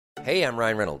Hey, I'm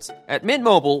Ryan Reynolds. At Mint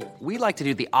Mobile, we like to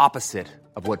do the opposite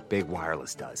of what Big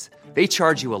Wireless does. They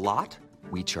charge you a lot,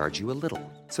 we charge you a little.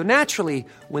 So naturally,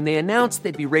 when they announced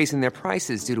they'd be raising their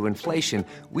prices due to inflation,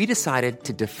 we decided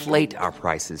to deflate our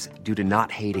prices due to not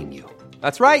hating you.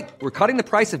 That's right. We're cutting the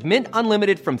price of Mint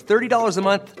Unlimited from $30 a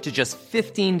month to just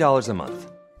 $15 a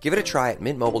month. Give it a try at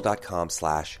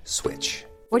mintmobile.com/switch.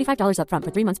 $45 up front for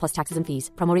 3 months plus taxes and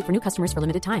fees. Promo rate for new customers for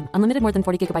limited time. Unlimited more than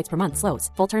 40 gigabytes per month. Slows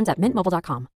full terms at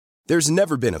mintmobile.com. There's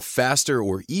never been a faster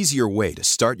or easier way to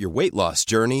start your weight loss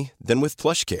journey than with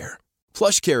PlushCare.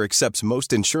 PlushCare accepts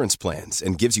most insurance plans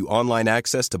and gives you online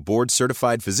access to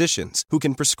board-certified physicians who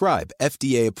can prescribe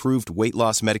FDA-approved weight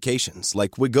loss medications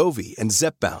like Wegovy and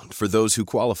Zepbound for those who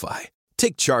qualify.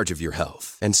 Take charge of your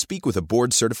health and speak with a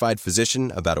board-certified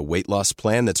physician about a weight loss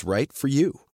plan that's right for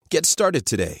you. Get started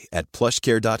today at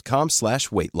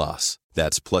plushcare.com/weight loss.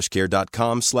 That's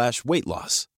plushcare.com/weight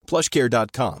loss.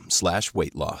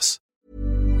 plushcare.com/weight loss.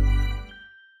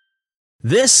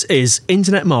 This is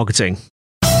Internet Marketing.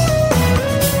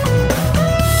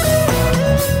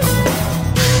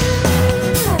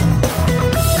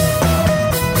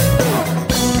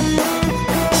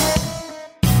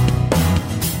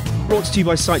 Brought to you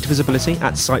by Site Visibility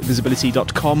at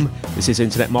sitevisibility.com. This is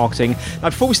Internet Marketing. Now,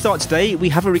 before we start today, we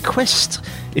have a request.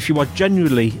 If you are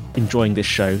genuinely enjoying this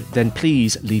show, then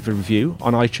please leave a review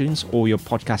on iTunes or your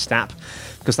podcast app,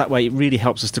 because that way it really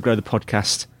helps us to grow the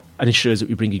podcast and ensures that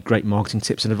we bring you great marketing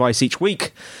tips and advice each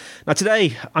week. Now,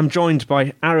 today, I'm joined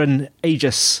by Aaron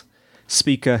Agius,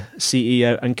 speaker,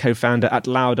 CEO, and co-founder at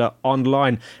Louder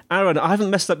Online. Aaron, I haven't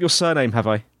messed up your surname, have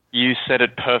I? You said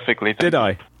it perfectly. Did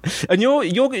I? And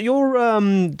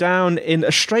you're down in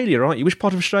Australia, aren't you? Which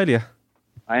part of Australia?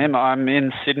 I am. I'm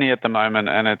in Sydney at the moment,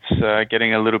 and it's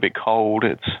getting a little bit cold.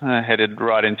 It's headed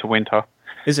right into winter.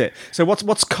 Is it? So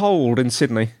what's cold in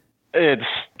Sydney? It's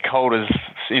cold as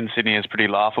in Sydney is pretty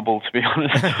laughable, to be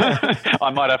honest. I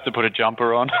might have to put a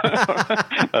jumper on.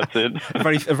 That's it.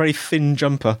 A very thin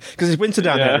jumper, because it's winter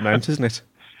down there at the moment, isn't it?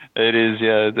 It is,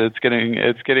 yeah.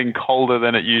 It's getting colder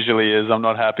than it usually is. I'm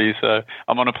not happy, so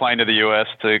I'm on a plane to the US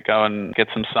to go and get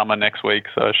some summer next week,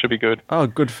 so it should be good. Oh,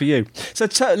 good for you. So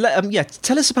tell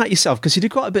us about yourself, because you do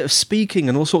quite a bit of speaking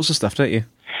and all sorts of stuff, don't you?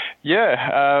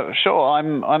 Yeah, sure.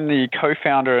 I'm the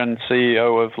co-founder and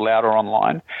CEO of Louder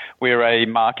Online. We're a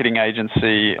marketing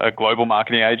agency, a global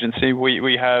marketing agency.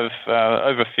 We have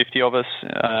over 50 of us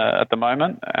at the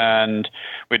moment, and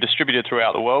we're distributed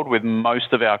throughout the world, with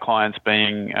most of our clients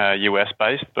being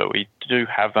US-based, but we do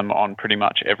have them on pretty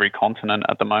much every continent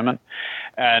at the moment.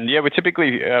 And yeah, we're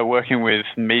typically working with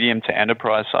medium to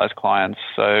enterprise-sized clients,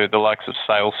 so the likes of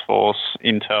Salesforce,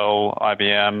 Intel,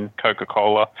 IBM,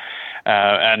 Coca-Cola,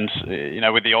 and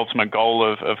with the ultimate goal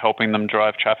of helping them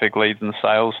drive traffic, leads, and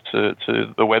sales to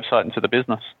the website and to the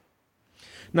business.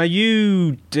 Now,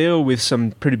 you deal with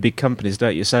some pretty big companies,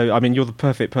 don't you? So, I mean, you're the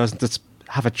perfect person to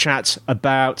have a chat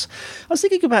about. I was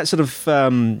thinking about sort of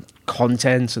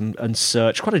content and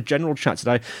search, quite a general chat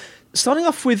today. Starting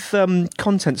off with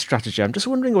content strategy, I'm just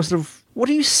wondering what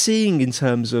are you seeing in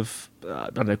terms of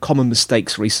common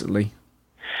mistakes recently?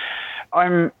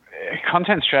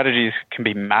 Content strategies can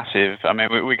be massive. I mean,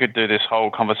 we could do this whole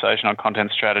conversation on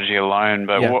content strategy alone,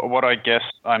 but what I guess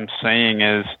I'm seeing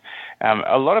is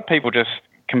a lot of people just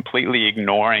completely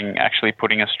ignoring actually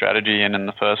putting a strategy in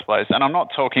the first place. And I'm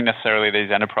not talking necessarily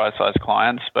these enterprise-sized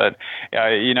clients, but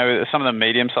some of the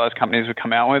medium-sized companies we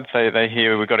come out with, they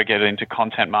hear we've got to get into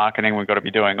content marketing, we've got to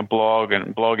be doing a blog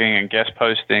and blogging and guest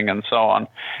posting and so on,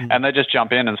 and they just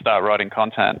jump in and start writing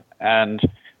content. And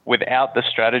without the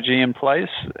strategy in place,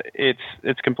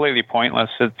 it's completely pointless.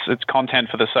 It's content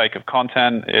for the sake of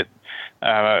content. It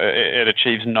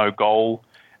achieves no goal,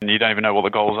 and you don't even know what the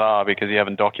goals are because you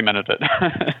haven't documented it.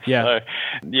 Yeah. So,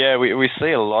 yeah, we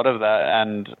see a lot of that,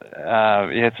 and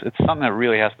it's something that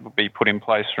really has to be put in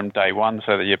place from day one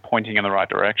so that you're pointing in the right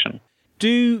direction.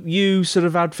 Do you sort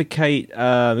of advocate,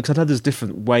 because I know there's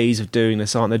different ways of doing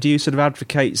this, aren't there? Do you sort of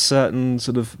advocate certain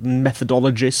sort of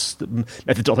methodologies,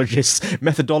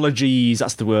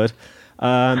 that's the word,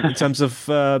 in terms of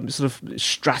sort of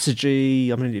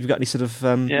strategy? I mean, have you got any sort of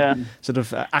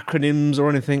acronyms or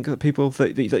anything that people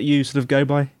that you sort of go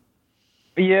by?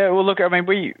 Yeah, well, look, I mean,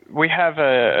 we have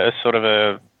a sort of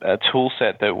a tool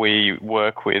set that we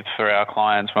work with for our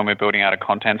clients when we're building out a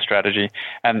content strategy.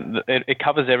 And it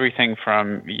covers everything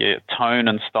from tone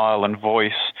and style and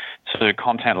voice to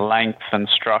content length and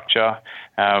structure,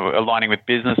 aligning with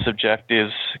business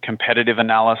objectives, competitive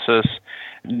analysis,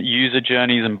 user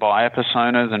journeys and buyer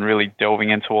personas, and really delving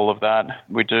into all of that.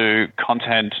 We do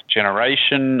content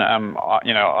generation,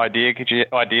 idea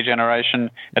generation,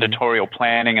 editorial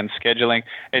planning and scheduling.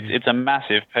 It's a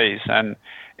massive piece, and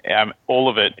all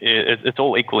of it's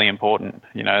all equally important.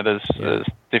 There's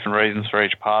different reasons for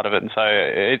each part of it, and so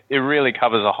it really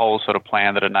covers a whole sort of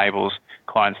plan that enables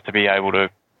clients to be able to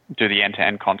do the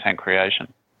end-to-end content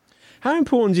creation. How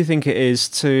important do you think it is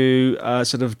to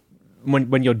sort of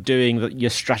when you're doing your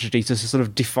strategy to sort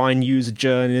of define user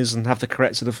journeys and have the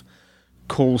correct sort of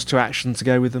calls to action to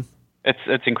go with them?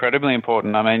 It's incredibly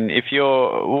important. I mean,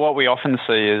 what we often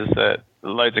see is that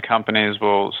loads of companies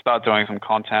will start doing some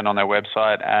content on their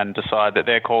website and decide that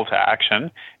their call to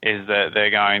action is that they're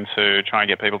going to try and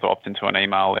get people to opt into an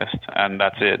email list, and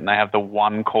that's it. And they have the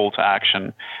one call to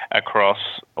action across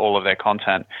all of their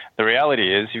content. The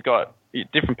reality is you've got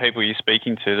different people you're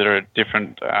speaking to that are at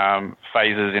different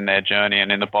phases in their journey and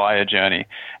in the buyer journey,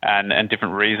 and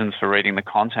different reasons for reading the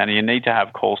content. And you need to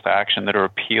have calls to action that are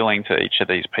appealing to each of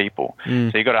these people.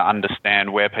 So you've got to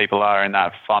understand where people are in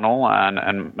that funnel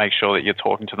and make sure that you're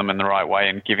talking to them in the right way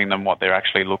and giving them what they're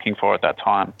actually looking for at that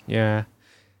time. Yeah.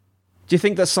 Do you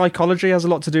think that psychology has a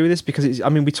lot to do with this? Because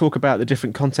we talk about the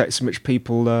different contexts in which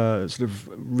people are sort of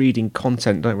reading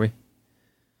content, don't we?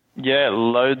 Yeah,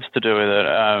 loads to do with it.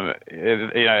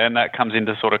 And that comes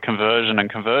into sort of conversion and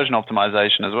conversion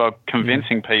optimization as well,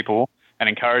 convincing people and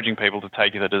encouraging people to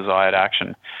take the desired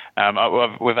action.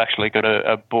 We've actually got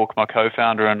a book, my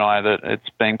co-founder and I, that it's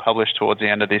being published towards the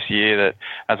end of this year that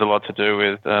has a lot to do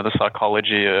with the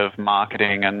psychology of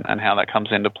marketing and how that comes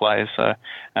into play. So,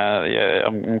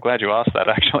 I'm glad you asked that,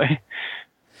 actually.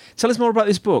 Tell us more about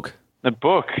this book. The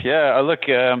book, yeah. Look,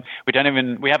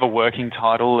 we have a working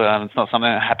title. It's not something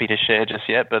I'm happy to share just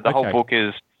yet, but the whole book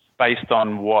is based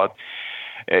on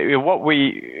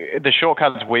the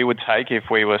shortcuts we would take if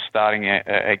we were starting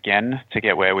again to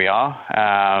get where we are,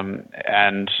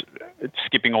 and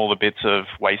skipping all the bits of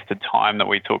wasted time that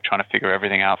we took trying to figure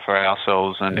everything out for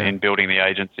ourselves and in building the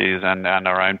agencies and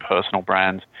our own personal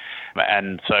brands.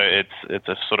 And so it's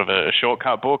a sort of a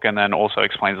shortcut book, and then also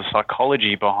explains the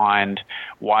psychology behind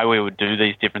why we would do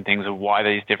these different things and why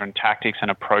these different tactics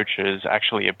and approaches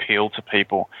actually appeal to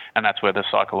people. And that's where the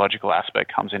psychological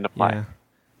aspect comes into play.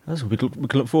 Yeah. We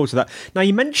can look forward to that. Now,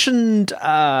 you mentioned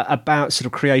about sort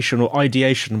of creation or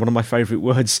ideation, one of my favourite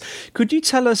words. Could you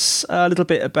tell us a little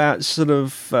bit about sort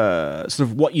of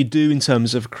what you do in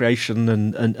terms of creation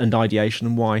and ideation,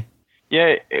 and why?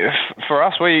 Yeah, for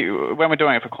us, when we're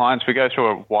doing it for clients, we go through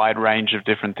a wide range of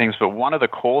different things. But one of the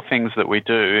core things that we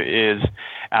do is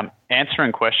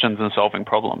answering questions and solving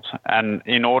problems. And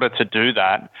in order to do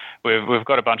that, we've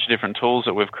got a bunch of different tools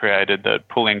that we've created that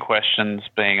pull in questions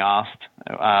being asked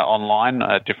online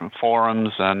at different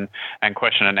forums and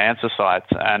question and answer sites.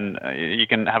 And you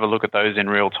can have a look at those in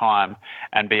real time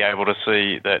and be able to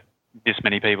see that this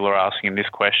many people are asking this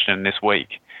question this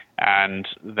week. And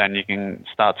then you can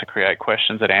start to create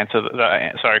questions that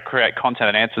create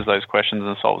content that answers those questions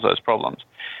and solves those problems.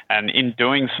 And in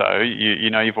doing so,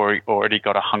 you've already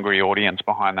got a hungry audience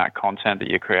behind that content that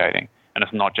you're creating, and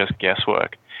it's not just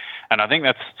guesswork. And I think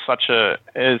that's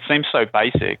it seems so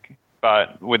basic,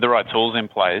 but with the right tools in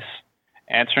place,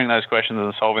 answering those questions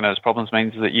and solving those problems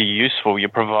means that you're useful, you're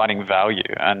providing value,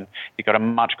 and you've got a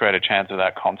much greater chance of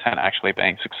that content actually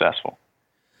being successful.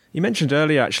 You mentioned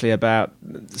earlier, actually, about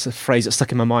it's a phrase that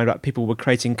stuck in my mind about people were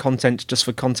creating content just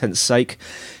for content's sake.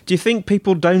 Do you think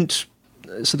people don't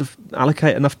sort of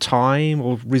allocate enough time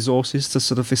or resources to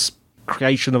sort of this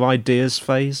creation of ideas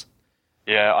phase?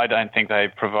 Yeah, I don't think they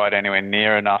provide anywhere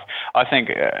near enough. I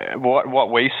think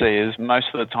what we see is most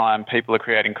of the time people are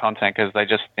creating content because they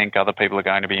just think other people are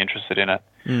going to be interested in it.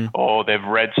 Or they've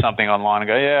read something online and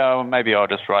go, well, maybe I'll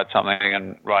just write something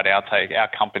and write our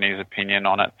company's opinion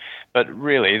on it. But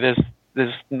really,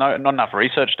 there's not enough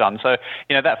research done. So,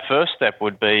 that first step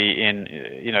would be in,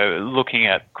 looking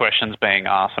at questions being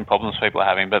asked and problems people are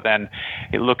having, but then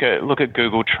look at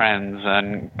Google Trends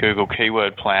and Google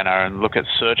Keyword Planner and look at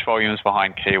search volumes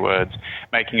behind keywords,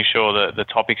 making sure that the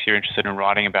topics you're interested in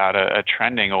writing about are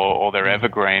trending or they're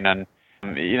evergreen. And,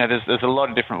 there's a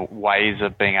lot of different ways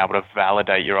of being able to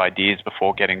validate your ideas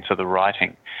before getting to the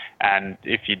writing. And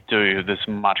if you do, there's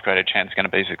a much greater chance it's going to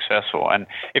be successful. And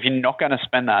if you're not going to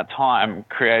spend that time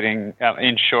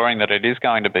ensuring that it is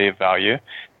going to be of value,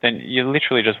 then you're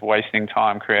literally just wasting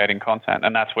time creating content.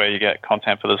 And that's where you get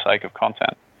content for the sake of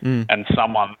content. and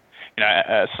someone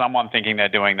thinking they're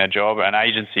doing their job, an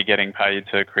agency getting paid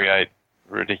to create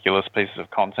ridiculous pieces of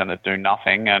content that do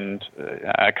nothing, and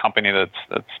a company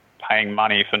that's paying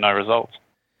money for no results.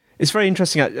 It's very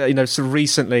interesting, sort of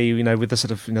recently, with the sort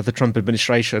of, the Trump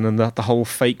administration and the whole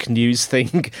fake news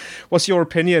thing. What's your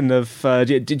opinion of,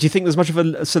 do you think there's much of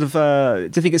a sort of,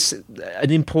 do you think it's an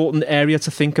important area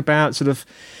to think about, sort of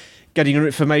getting your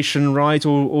information right,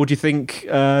 or do you think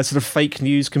sort of fake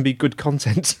news can be good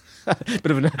content?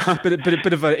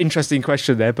 bit of an interesting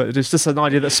question there, but it's just an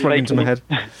idea that's sprung into my head.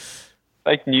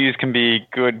 Fake news can be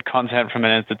good content from an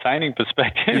entertaining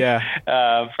perspective. Yeah.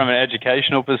 From an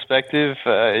educational perspective,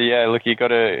 look, you got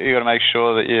to make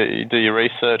sure that you do your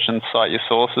research and cite your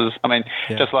sources. I mean,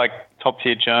 just like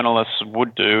top-tier journalists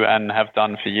would do and have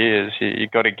done for years, you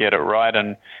got to get it right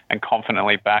and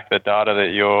confidently back the data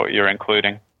that you're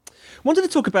including. I wanted to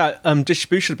talk about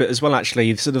distribution a bit as well,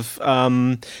 actually, sort of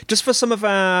just for some of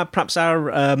our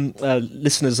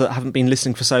listeners that haven't been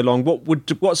listening for so long.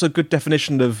 What's a good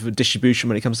definition of distribution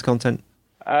when it comes to content?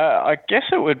 I guess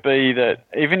it would be that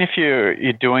even if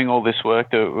you're doing all this work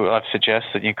that I've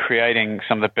suggested, you're creating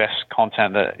some of the best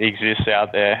content that exists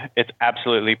out there, it's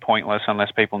absolutely pointless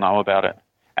unless people know about it.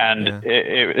 And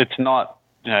it's not,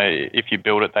 if you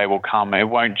build it, they will come. It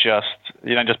won't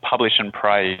you don't just publish and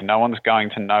pray. No one's going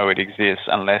to know it exists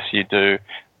unless you do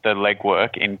the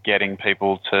legwork in getting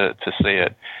people to see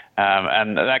it.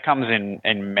 And that comes in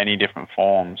many different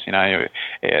forms.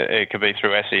 It could be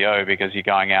through SEO because you're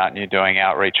going out and you're doing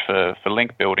outreach for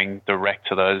link building direct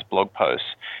to those blog posts.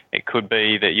 It could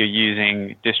be that you're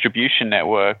using distribution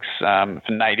networks for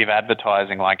native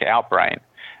advertising like Outbrain,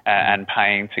 and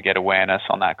paying to get awareness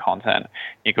on that content.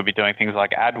 You could be doing things like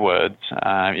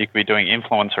AdWords. You could be doing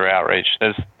influencer outreach.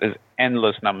 There's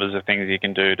endless numbers of things you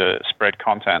can do to spread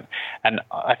content. And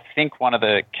I think one of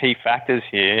the key factors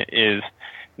here is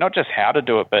not just how to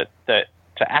do it, but to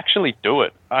actually do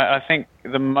it. I think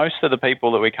the most of the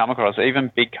people that we come across,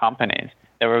 even big companies,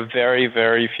 there are very,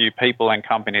 very few people and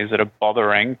companies that are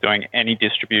bothering doing any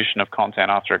distribution of content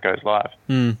after it goes live.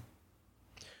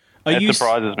 It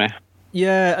surprises me.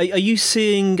 Yeah, are you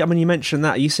seeing, I mean, you mentioned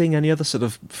that, are you seeing any other sort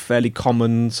of fairly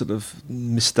common sort of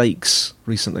mistakes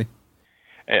recently?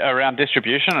 Around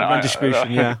distribution?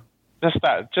 Yeah. Just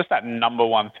that number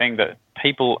one thing that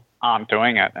people aren't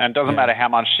doing it. And it doesn't matter how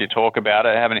much you talk about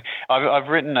it. I've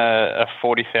written a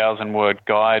 40,000-word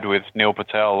guide with Neil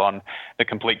Patel on the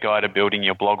complete guide of building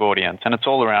your blog audience, and it's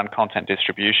all around content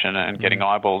distribution and getting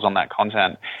eyeballs on that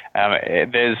content.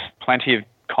 There's plenty of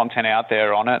content out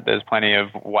there on it. There's plenty of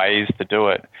ways to do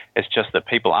it. It's just that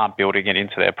people aren't building it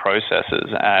into their processes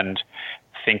and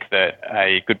think that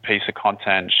a good piece of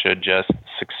content should just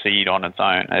succeed on its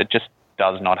own. It just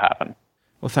does not happen.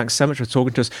 Well, thanks so much for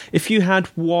talking to us. If you had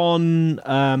one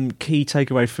key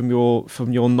takeaway from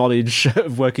your knowledge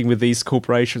of working with these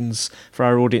corporations for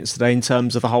our audience today in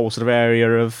terms of the whole sort of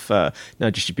area of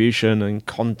distribution and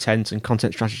content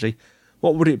strategy,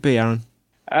 what would it be, Aaron?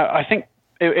 I think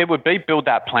it would be build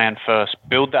that plan first.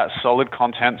 Build that solid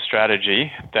content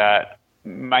strategy that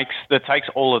takes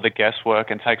all of the guesswork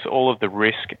and takes all of the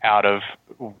risk out of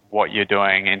what you're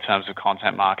doing in terms of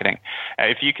content marketing.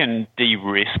 If you can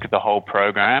de-risk the whole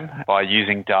program by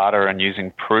using data and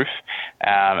using proof,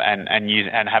 and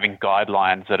having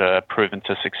guidelines that are proven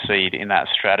to succeed in that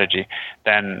strategy,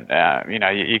 then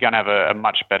you're going to have a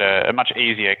much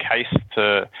easier case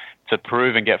to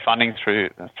prove and get funding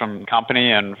from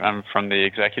company and from the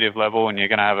executive level, and you're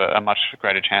going to have a much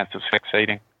greater chance of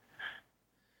succeeding.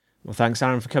 Well, thanks,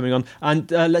 Aaron, for coming on. And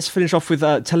let's finish off with,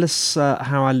 tell us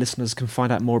how our listeners can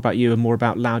find out more about you and more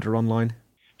about Louder online.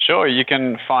 Sure, you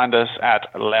can find us at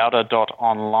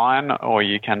louder.online, or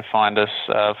you can find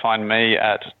me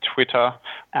at Twitter.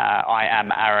 I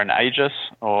am Aaron Agius,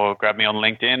 or grab me on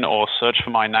LinkedIn, or search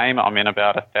for my name. I'm in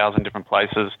about 1,000 different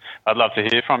places. I'd love to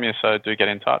hear from you, so do get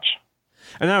in touch.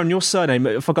 And Aaron, your surname,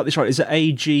 if I got this right, is it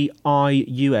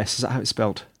Agius? Is that how it's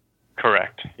spelled?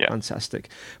 Correct, yeah. Fantastic.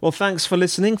 Well, thanks for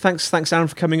listening. Thanks, Aaron,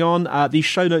 for coming on. The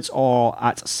show notes are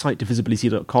at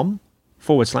sitevisibility.com/IM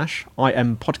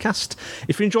podcast.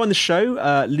 If you're enjoying the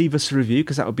show, leave us a review,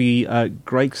 because that would be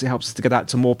great, because it helps us to get out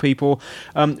to more people.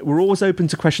 We're always open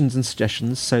to questions and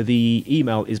suggestions, so the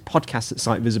email is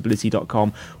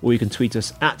podcast@sitevisibility.com, or you can tweet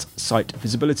us at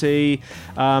sitevisibility.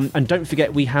 And don't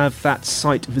forget, we have that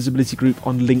Site Visibility group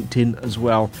on LinkedIn as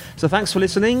well. So thanks for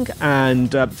listening,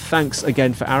 and thanks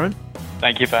again for Aaron.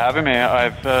 Thank you for having me.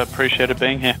 I've appreciated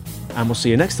being here. And we'll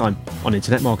see you next time on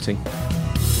Internet Marketing.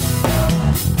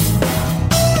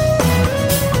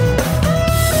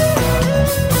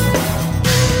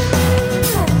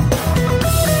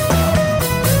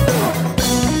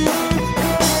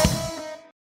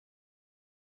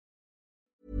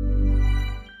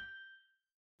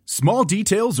 Small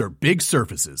details are big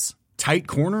surfaces. Tight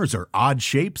corners are odd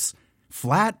shapes.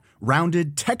 Flat,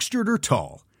 rounded, textured, or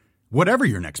tall. Whatever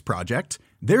your next project,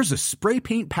 there's a spray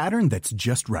paint pattern that's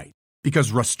just right.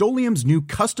 Because Rust-Oleum's new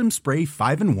Custom Spray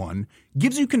 5-in-1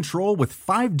 gives you control with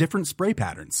 5 different spray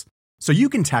patterns. So you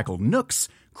can tackle nooks,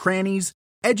 crannies,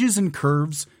 edges, and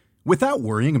curves without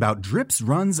worrying about drips,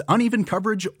 runs, uneven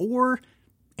coverage, or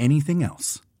anything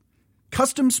else.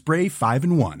 Custom Spray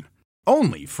 5-in-1.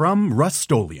 Only from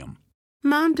Rust-Oleum.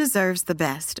 Mom deserves the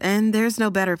best, and there's no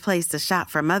better place to shop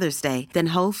for Mother's Day than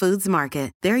Whole Foods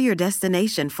Market. They're your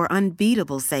destination for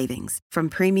unbeatable savings, from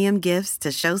premium gifts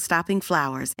to show-stopping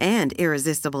flowers and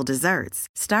irresistible desserts.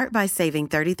 Start by saving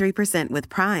 33% with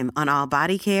Prime on all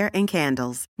body care and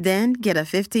candles. Then get a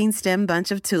 15-stem bunch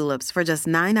of tulips for just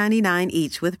 $9.99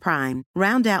 each with Prime.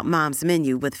 Round out Mom's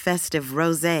menu with festive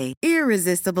rosé,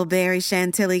 irresistible berry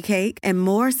chantilly cake, and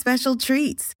more special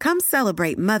treats. Come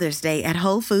celebrate Mother's Day at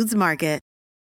Whole Foods Market.